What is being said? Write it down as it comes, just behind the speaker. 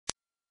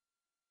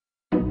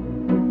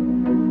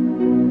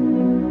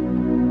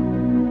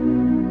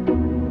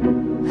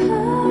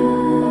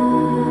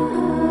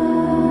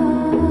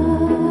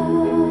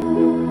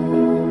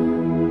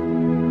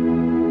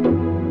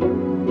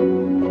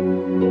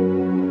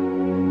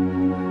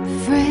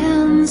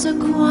Friends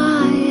are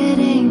quiet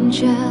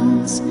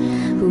angels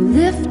who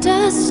lift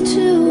us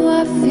to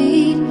our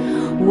feet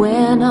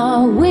when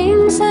our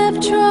wings have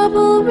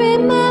trouble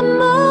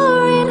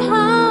remembering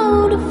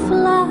how to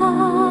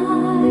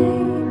fly.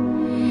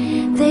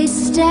 They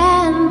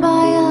stand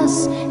by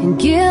us and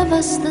give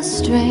us the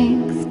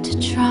strength to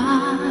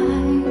try.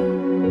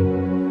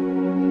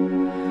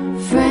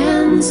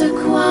 Friends are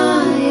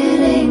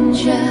quiet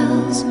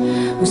angels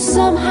who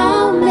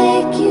somehow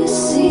make you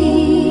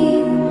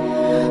see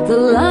the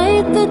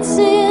light that's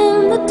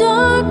in the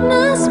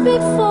darkness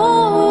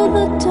before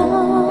the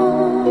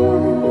dawn.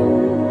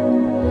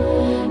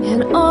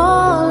 And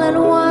all at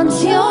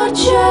once your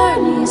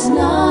journey's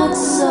not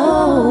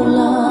so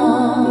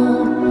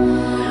long,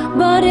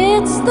 but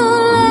it's the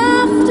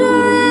laughter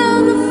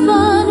and the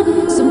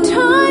fun,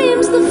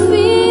 sometimes the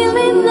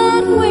feeling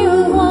that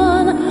we're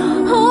one,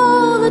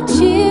 all the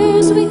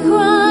tears we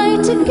cry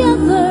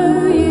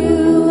together,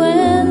 you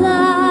and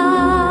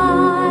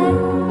I,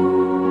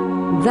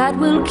 that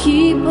will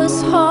keep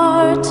us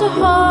heart to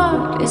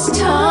heart as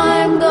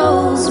time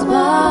goes by.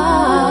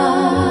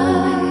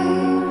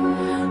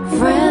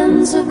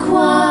 Friends are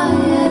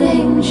quiet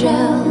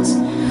angels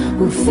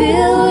who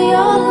fill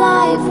your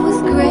life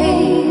with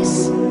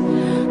grace,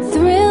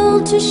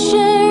 thrilled to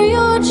share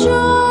your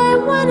joy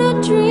when a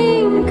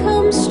dream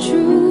comes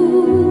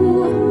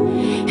true.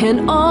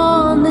 And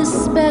on this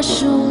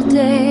special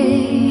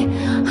day,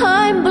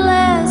 I'm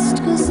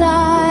blessed 'cause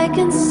I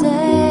can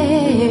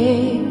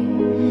say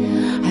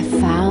I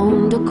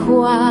found a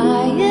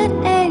quiet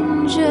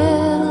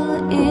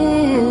angel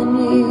in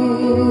you.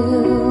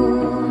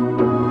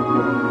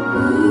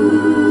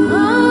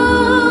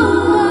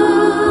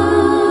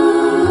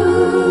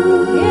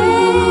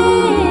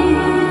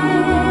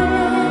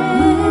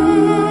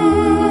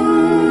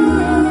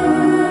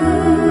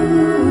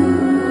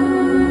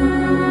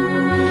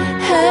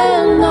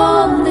 And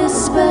on this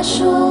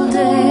special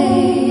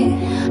day,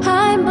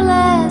 I'm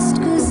blessed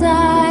 'cause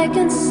I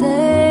can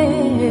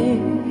say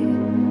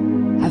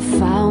I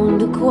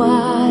found a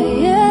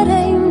quiet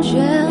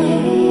angel.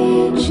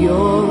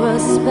 You're a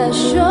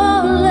special